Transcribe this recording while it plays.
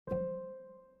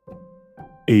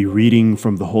A reading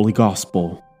from the Holy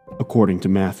Gospel according to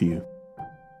Matthew.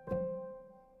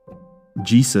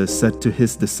 Jesus said to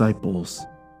his disciples,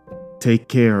 "Take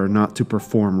care not to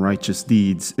perform righteous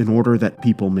deeds in order that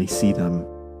people may see them.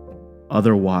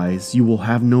 Otherwise, you will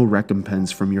have no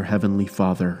recompense from your heavenly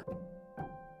Father.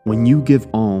 When you give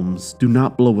alms, do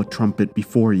not blow a trumpet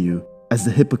before you, as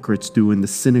the hypocrites do in the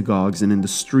synagogues and in the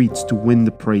streets to win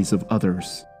the praise of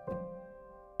others.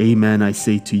 Amen, I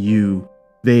say to you,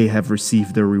 they have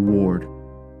received their reward.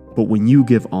 But when you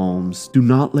give alms, do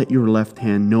not let your left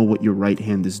hand know what your right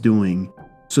hand is doing,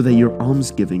 so that your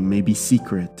almsgiving may be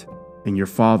secret, and your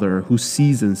Father who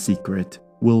sees in secret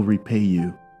will repay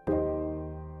you.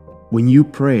 When you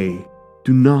pray,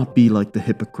 do not be like the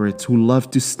hypocrites who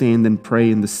love to stand and pray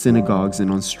in the synagogues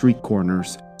and on street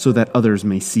corners, so that others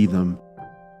may see them.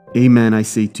 Amen, I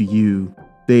say to you,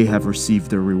 they have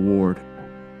received their reward.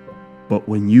 But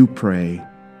when you pray,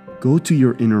 go to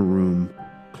your inner room,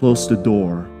 close the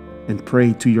door, and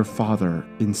pray to your Father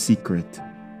in secret,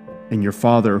 and your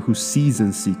Father who sees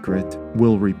in secret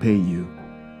will repay you.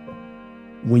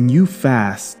 When you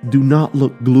fast, do not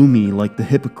look gloomy like the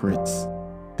hypocrites.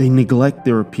 They neglect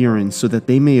their appearance so that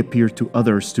they may appear to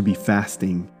others to be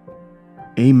fasting.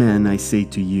 Amen, I say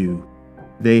to you,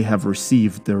 they have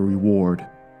received their reward.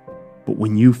 But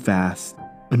when you fast,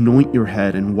 anoint your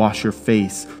head and wash your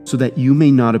face, so that you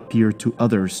may not appear to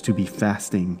others to be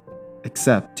fasting,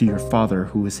 except to your Father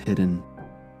who is hidden.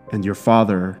 And your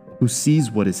Father, who sees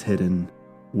what is hidden,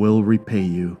 will repay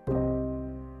you."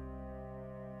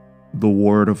 The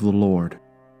word of the Lord.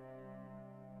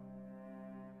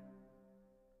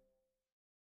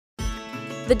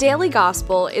 The Daily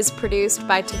Gospel is produced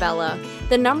by Tabella,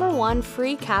 the #1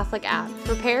 free Catholic app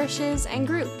for parishes and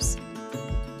groups.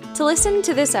 To listen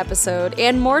to this episode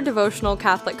and more devotional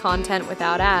Catholic content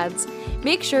without ads,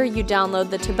 make sure you download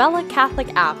the Tabella Catholic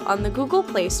app on the Google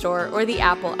Play Store or the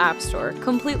Apple App Store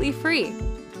completely free.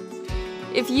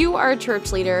 If you are a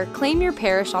church leader, claim your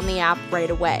parish on the app right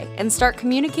away and start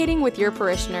communicating with your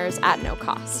parishioners at no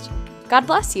cost. God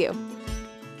bless you.